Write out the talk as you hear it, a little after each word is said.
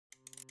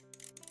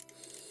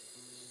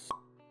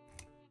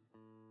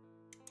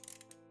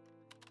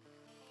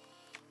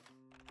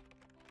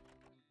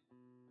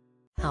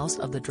House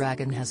of the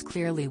Dragon has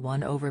clearly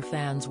won over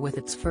fans with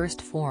its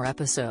first 4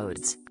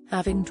 episodes,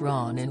 having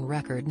drawn in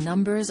record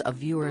numbers of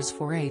viewers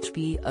for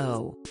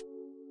HBO.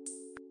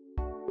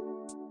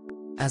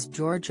 As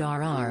George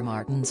R.R.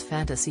 Martin's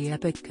fantasy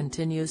epic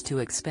continues to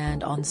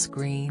expand on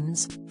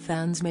screens,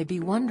 fans may be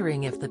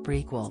wondering if the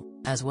prequel,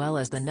 as well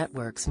as the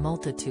network's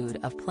multitude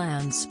of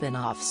planned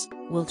spin-offs,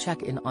 will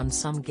check in on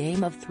some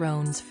Game of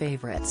Thrones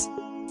favorites.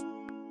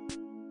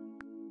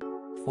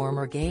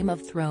 Former Game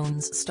of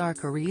Thrones star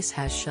Carice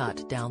has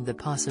shut down the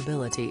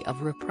possibility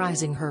of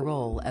reprising her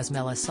role as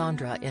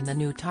Melisandre in the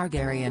new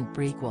Targaryen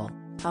prequel,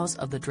 House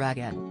of the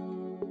Dragon.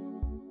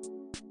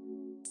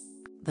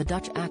 The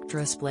Dutch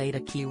actress played a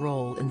key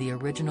role in the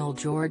original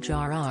George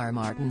R.R.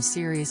 Martin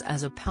series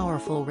as a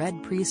powerful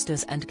Red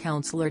Priestess and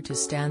counselor to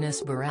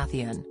Stannis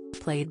Baratheon,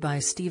 played by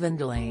Stephen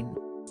Dillane.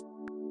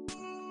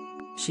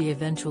 She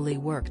eventually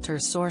worked her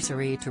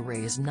sorcery to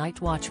raise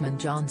Night Watchman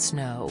Jon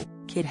Snow,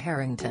 Kit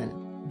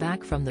Harington,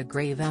 back from the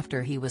grave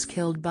after he was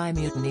killed by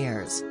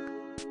mutineers.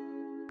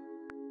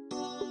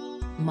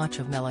 Much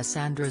of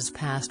Melisandre's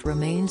past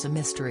remains a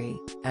mystery,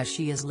 as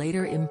she is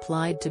later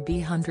implied to be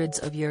hundreds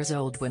of years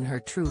old when her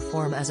true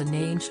form as an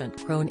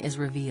ancient crone is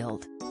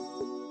revealed.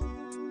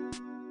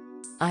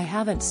 "I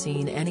haven't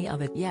seen any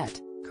of it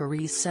yet,"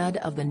 Carice said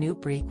of the new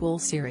prequel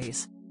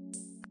series.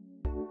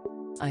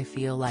 "I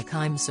feel like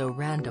I'm so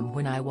random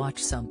when I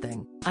watch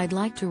something. I'd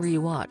like to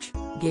re-watch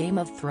Game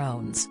of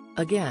Thrones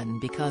again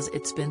because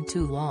it's been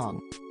too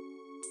long.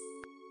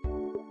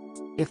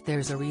 If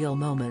there's a real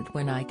moment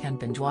when I can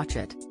binge-watch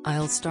it,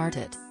 I'll start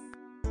it.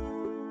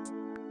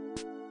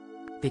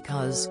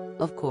 Because,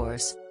 of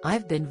course,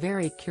 I've been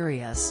very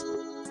curious."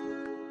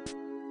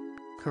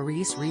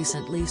 Carice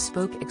recently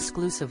spoke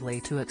exclusively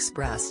to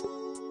Express.co.uk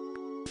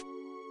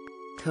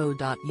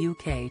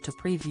to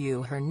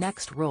preview her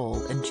next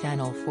role in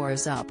Channel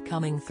 4's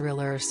upcoming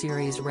thriller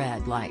series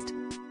Red Light.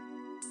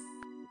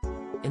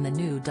 In the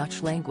new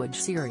Dutch-language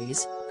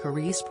series,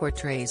 Carice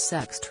portrays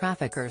sex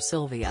trafficker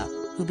Sylvia,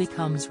 who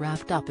becomes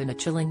wrapped up in a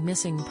chilling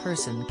missing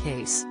person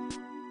case.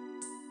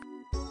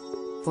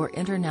 For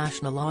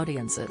international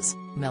audiences,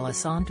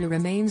 Melisandre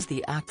remains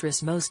the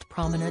actress' most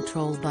prominent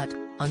role but,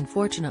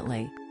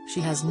 unfortunately,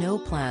 she has no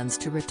plans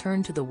to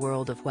return to the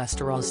world of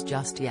Westeros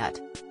just yet.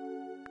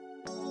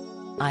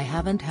 "I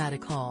haven't had a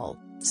call,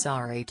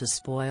 sorry to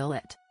spoil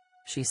it,"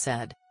 she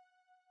said.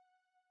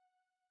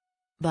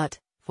 "But,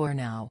 for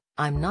now,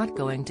 I'm not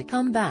going to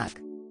come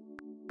back.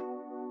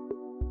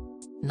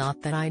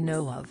 Not that I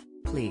know of,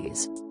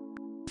 please."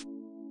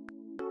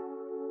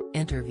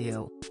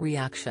 Interview,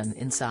 Reaction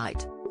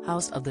Insight.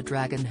 House of the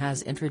Dragon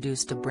has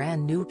introduced a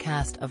brand new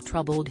cast of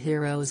troubled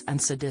heroes and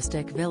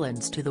sadistic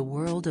villains to the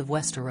world of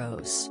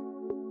Westeros.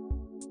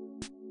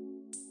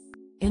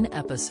 In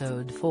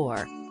Episode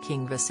 4,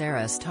 King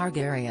Viserys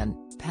Targaryen,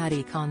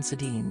 Paddy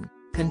Considine,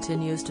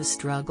 continues to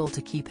struggle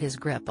to keep his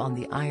grip on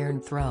the Iron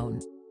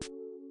Throne.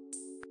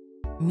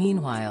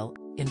 Meanwhile,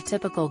 in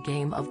typical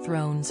Game of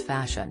Thrones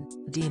fashion,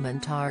 Daemon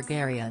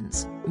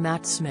Targaryen's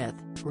Matt Smith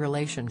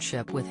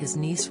relationship with his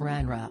niece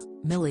Rhaenyra,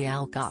 Millie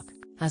Alcock,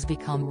 has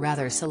become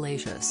rather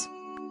salacious.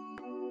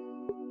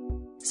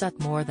 Set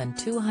more than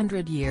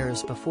 200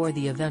 years before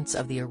the events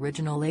of the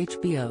original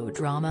HBO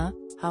drama,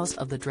 House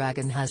of the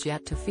Dragon has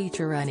yet to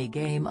feature any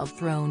Game of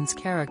Thrones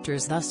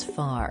characters thus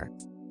far.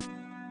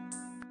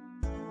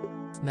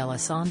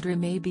 Melisandre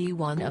may be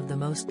one of the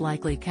most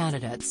likely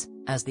candidates,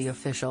 as the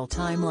official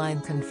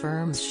timeline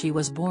confirms she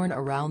was born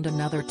around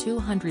another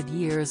 200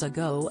 years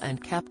ago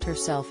and kept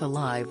herself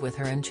alive with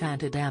her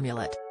enchanted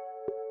amulet.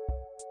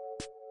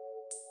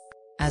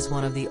 As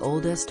one of the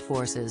oldest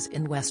forces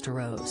in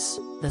Westeros,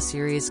 the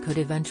series could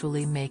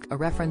eventually make a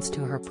reference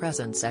to her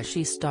presence as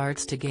she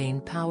starts to gain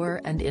power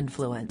and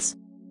influence.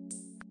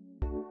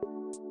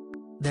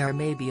 There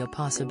may be a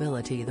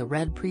possibility the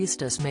Red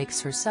Priestess makes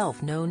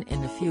herself known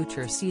in a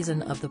future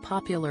season of the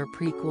popular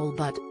prequel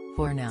but,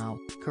 for now,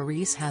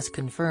 Carice has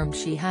confirmed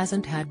she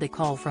hasn't had the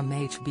call from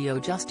HBO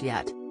just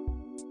yet.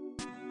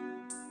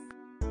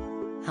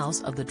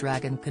 House of the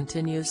Dragon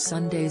continues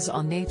Sundays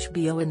on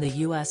HBO in the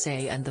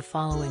USA and the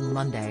following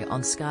Monday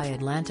on Sky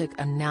Atlantic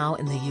and now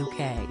in the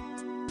UK.